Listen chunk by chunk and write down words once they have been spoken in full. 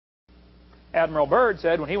Admiral Byrd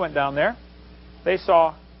said when he went down there, they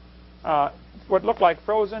saw what looked like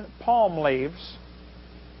frozen palm leaves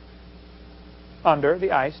under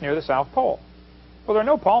the ice near the South Pole. Well, there are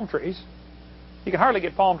no palm trees. You can hardly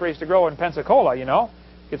get palm trees to grow in Pensacola, you know.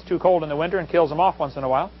 It gets too cold in the winter and kills them off once in a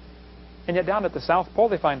while. And yet down at the South Pole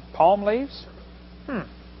they find palm leaves?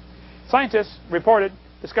 Scientists reported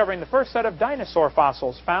discovering the first set of dinosaur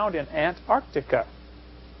fossils found in Antarctica.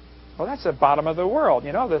 Well, that's the bottom of the world,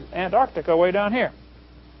 you know, the Antarctica way down here.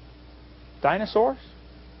 Dinosaurs?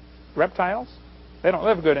 Reptiles? They don't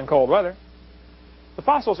live good in cold weather. The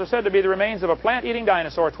fossils are said to be the remains of a plant-eating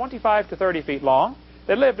dinosaur 25 to 30 feet long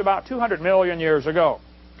that lived about 200 million years ago.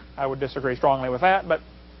 I would disagree strongly with that, but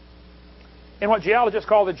in what geologists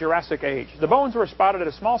call the Jurassic Age. The bones were spotted at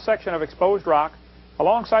a small section of exposed rock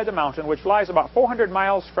alongside the mountain, which lies about 400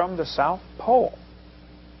 miles from the South Pole.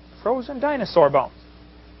 Frozen dinosaur bones.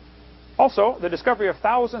 Also, the discovery of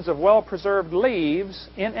thousands of well-preserved leaves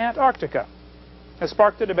in Antarctica has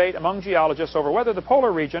sparked a debate among geologists over whether the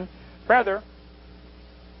polar region, rather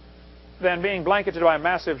than being blanketed by a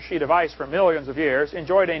massive sheet of ice for millions of years,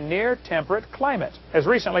 enjoyed a near-temperate climate as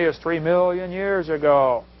recently as 3 million years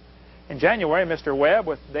ago. In January, Mr. Webb,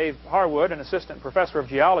 with Dave Harwood, an assistant professor of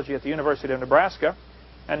geology at the University of Nebraska,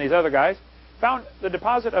 and these other guys, found the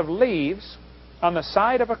deposit of leaves on the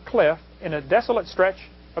side of a cliff in a desolate stretch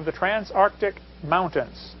of the Antarctic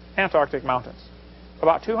Mountains,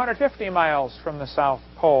 about 250 miles from the South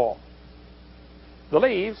Pole. The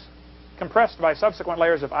leaves, compressed by subsequent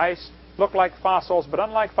layers of ice, look like fossils, but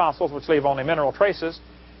unlike fossils, which leave only mineral traces,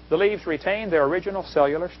 the leaves retain their original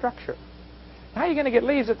cellular structure. How are you going to get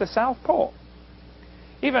leaves at the South Pole?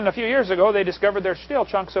 Even a few years ago, they discovered there's still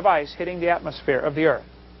chunks of ice hitting the atmosphere of the Earth.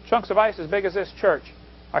 Chunks of ice as big as this church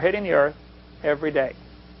are hitting the Earth every day.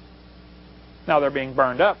 Now, they're being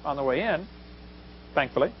burned up on the way in,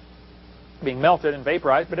 thankfully, being melted and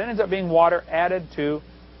vaporized, but it ends up being water added to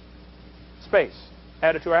space,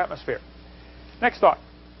 added to our atmosphere. Next thought.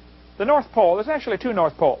 The North Pole, there's actually two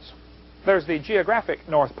North Poles. There's the geographic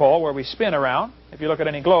North Pole, where we spin around. If you look at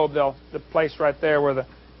any globe, the place right there where the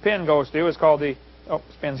pin goes to is called the,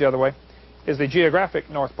 spins the other way, is the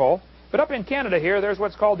geographic North Pole. But up in Canada here, there's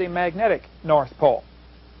what's called the magnetic North Pole.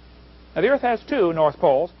 Now, the Earth has two North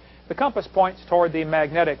Poles. The compass points toward the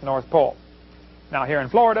magnetic North Pole. Now, here in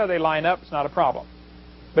Florida, they line up. It's not a problem.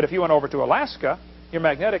 But if you went over to Alaska, your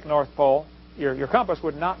magnetic North Pole, your compass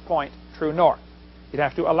would not point true north. You'd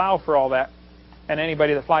have to allow for all that. And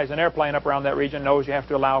anybody that flies an airplane up around that region knows you have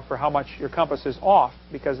to allow for how much your compass is off,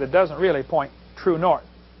 because it doesn't really point true north.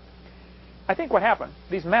 I think what happened,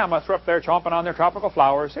 these mammoths were up there chomping on their tropical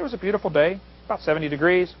flowers. It was a beautiful day, about 70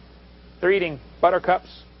 degrees. They're eating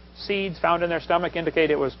buttercups. Seeds found in their stomach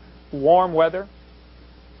indicate it was warm weather,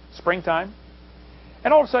 springtime.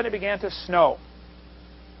 And all of a sudden it began to snow.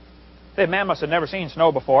 The mammoths had never seen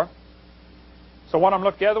snow before. So one of them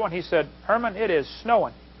looked at the other one. He said, "Herman, it is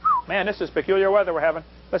snowing. Man, this is peculiar weather we're having.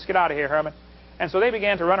 Let's get out of here, Herman." And so they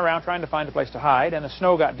began to run around trying to find a place to hide, and the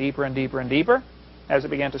snow got deeper and deeper and deeper as it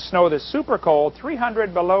began to snow this super cold,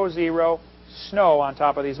 300 below zero snow on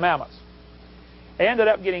top of these mammoths. They ended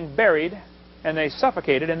up getting buried, and they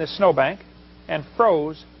suffocated in this snowbank and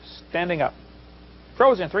froze standing up.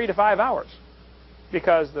 Froze in 3 to 5 hours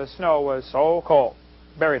because the snow was so cold.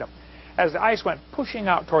 Buried them. As the ice went pushing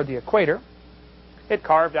out toward the equator, it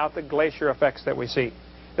carved out the glacier effects that we see.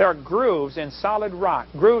 There are grooves in solid rock,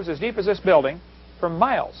 grooves as deep as this building, for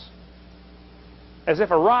miles. As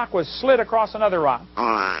if a rock was slid across another rock.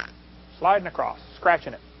 Sliding across,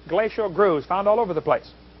 scratching it. Glacial grooves found all over the place.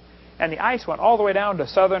 And the ice went all the way down to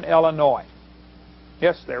southern Illinois.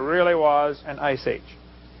 Yes, there really was an ice age.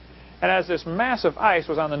 And as this massive ice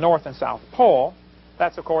was on the North and South Pole,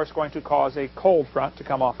 that's, of course, going to cause a cold front to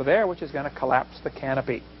come off of there, which is going to collapse the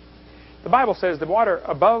canopy. The Bible says the water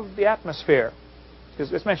above the atmosphere,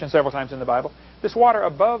 it's mentioned several times in the Bible, this water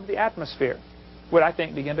above the atmosphere would, I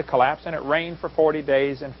think, begin to collapse, and it rained for 40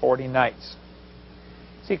 days and 40 nights.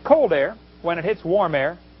 See, cold air, when it hits warm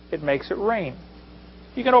air, it makes it rain.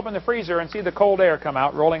 You can open the freezer and see the cold air come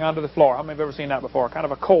out, rolling onto the floor. How many have ever seen that before? Kind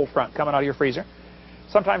of a cold front coming out of your freezer.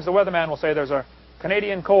 Sometimes the weatherman will say there's a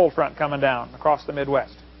Canadian cold front coming down across the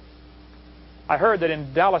Midwest. I heard that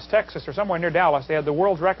in Dallas, Texas, or somewhere near Dallas, they had the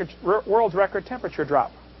world's record temperature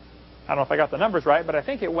drop. I don't know if I got the numbers right, but I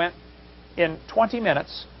think it went in 20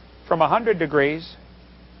 minutes from 100 degrees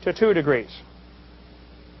to 2 degrees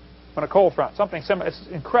on a cold front. Something similar. It's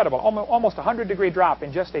incredible. Almost a 100-degree drop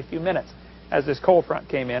in just a few minutes as this cold front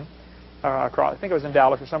came in across. I think it was in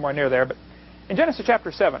Dallas or somewhere near there. But in Genesis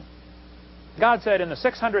chapter 7, God said, in the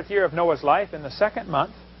 600th year of Noah's life, in the second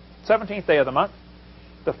month, 17th day of the month,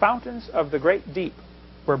 the fountains of the great deep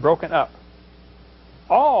were broken up.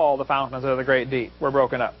 All the fountains of the great deep were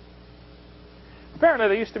broken up. Apparently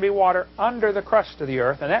there used to be water under the crust of the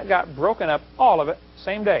earth, and that got broken up, all of it,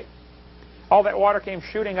 same day. All that water came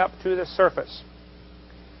shooting up to the surface.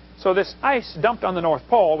 So this ice dumped on the North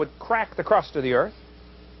Pole would crack the crust of the earth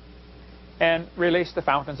and release the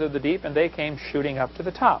fountains of the deep, and they came shooting up to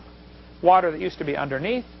the top. Water that used to be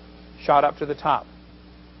underneath shot up to the top.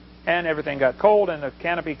 And everything got cold, and the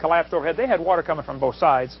canopy collapsed overhead. They had water coming from both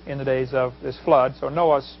sides in the days of this flood, so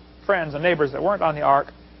Noah's friends and neighbors that weren't on the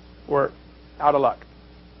ark were out of luck.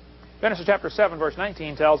 Genesis chapter 7, verse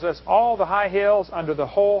 19 tells us, all the high hills under the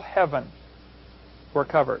whole heaven were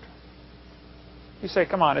covered. You say,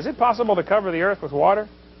 come on, is it possible to cover the earth with water?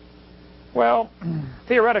 Well,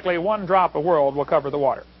 theoretically, one drop of world will cover the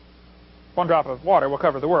water. One drop of water will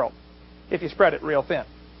cover the world if you spread it real thin.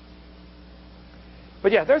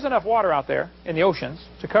 But yeah, there's enough water out there in the oceans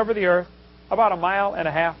to cover the earth about 1.5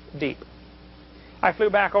 miles deep. I flew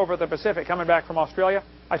back over the Pacific coming back from Australia.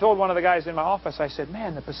 I told one of the guys in my office, I said,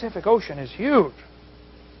 man, the Pacific Ocean is huge.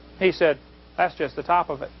 He said, that's just the top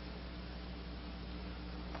of it.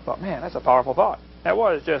 I thought, man, that's a powerful thought. That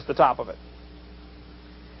was just the top of it.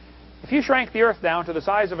 If you shrank the earth down to the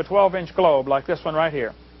size of a 12-inch globe like this one right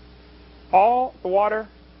here, all the water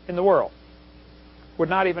in the world would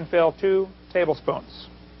not even fill 2 tablespoons.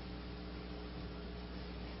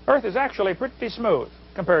 Earth is actually pretty smooth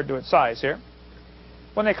compared to its size here.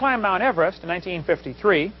 When they climbed Mount Everest in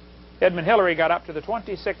 1953, Edmund Hillary got up to the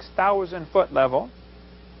 26,000-foot level,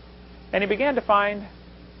 and he began to find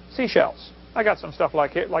seashells. I got some stuff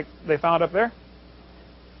like they found up there.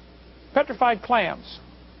 Petrified clams.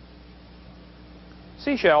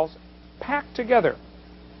 Seashells packed together.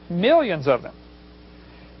 Millions of them.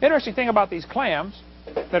 Interesting thing about these clams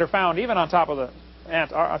that are found even on top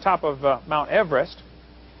of Mount Everest,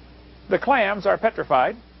 the clams are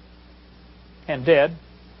petrified and dead,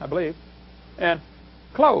 I believe, and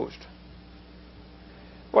closed.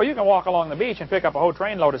 Well, you can walk along the beach and pick up a whole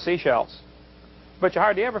trainload of seashells, but you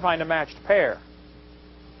hardly ever find a matched pair.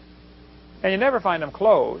 And you never find them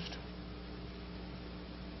closed.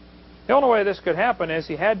 The only way this could happen is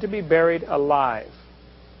he had to be buried alive.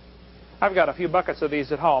 I've got a few buckets of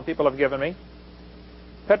these at home people have given me.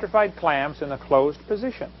 Petrified clams in a closed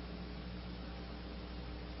position.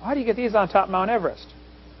 How do you get these on top of Mount Everest?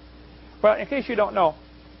 Well, in case you don't know,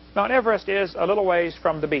 Mount Everest is a little ways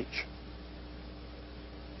from the beach.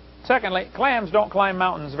 Secondly, clams don't climb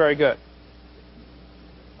mountains very good.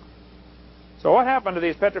 So what happened to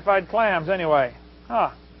these petrified clams anyway?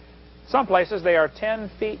 Some places they are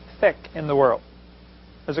 10 feet thick in the world.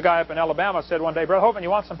 There's a guy up in Alabama said one day, Brother Hovind, you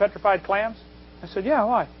want some petrified clams? I said, yeah,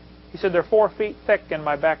 why? He said, they're 4 feet thick in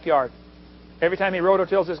my backyard. Every time he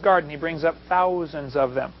rototills his garden, he brings up thousands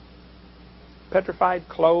of them. Petrified,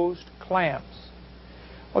 closed clams.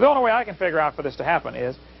 Well, the only way I can figure out for this to happen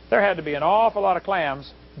is there had to be an awful lot of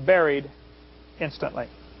clams buried instantly.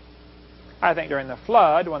 I think during the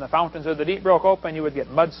flood, when the fountains of the deep broke open, you would get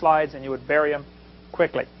mudslides and you would bury them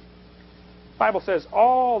quickly. The Bible says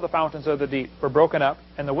all the fountains of the deep were broken up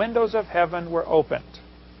and the windows of heaven were opened.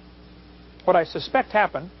 What I suspect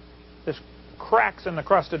happened, this cracks in the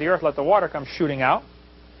crust of the earth let the water come shooting out,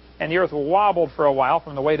 and the earth wobbled for a while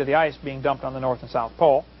from the weight of the ice being dumped on the North and South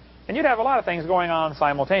Pole. And you'd have a lot of things going on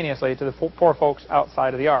simultaneously to the poor folks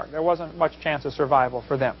outside of the ark. There wasn't much chance of survival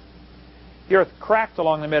for them. The earth cracked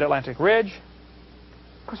along the mid-Atlantic ridge,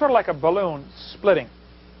 sort of like a balloon splitting.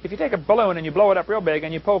 If you take a balloon and you blow it up real big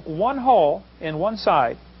and you poke one hole in one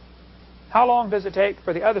side, how long does it take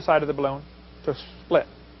for the other side of the balloon to split?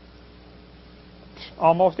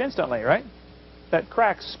 Almost instantly, right? That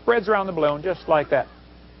crack spreads around the balloon just like that.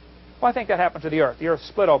 Well, I think that happened to the earth. The earth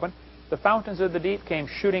split open. The fountains of the deep came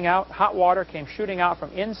shooting out. Hot water came shooting out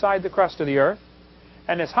from inside the crust of the earth.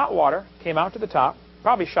 And this hot water came out to the top,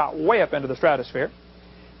 probably shot way up into the stratosphere.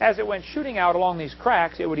 As it went shooting out along these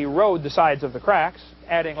cracks, it would erode the sides of the cracks,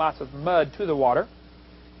 adding lots of mud to the water.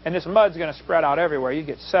 And this mud's going to spread out everywhere. You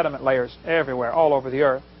get sediment layers everywhere, all over the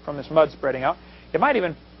earth, from this mud spreading out. It might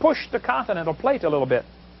even push the continental plate a little bit.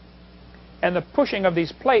 And the pushing of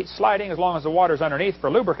these plates sliding, as long as the water's underneath for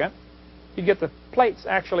lubricant, you'd get the plates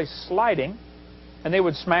actually sliding, and they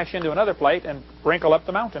would smash into another plate and wrinkle up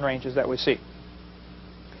the mountain ranges that we see.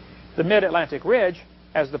 The mid-Atlantic ridge,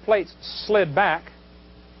 as the plates slid back,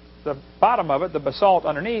 the bottom of it, the basalt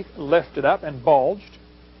underneath, lifted up and bulged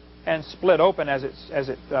and split open as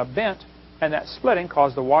it bent, and that splitting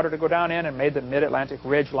caused the water to go down in and made the mid-Atlantic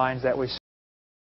ridge lines that we see.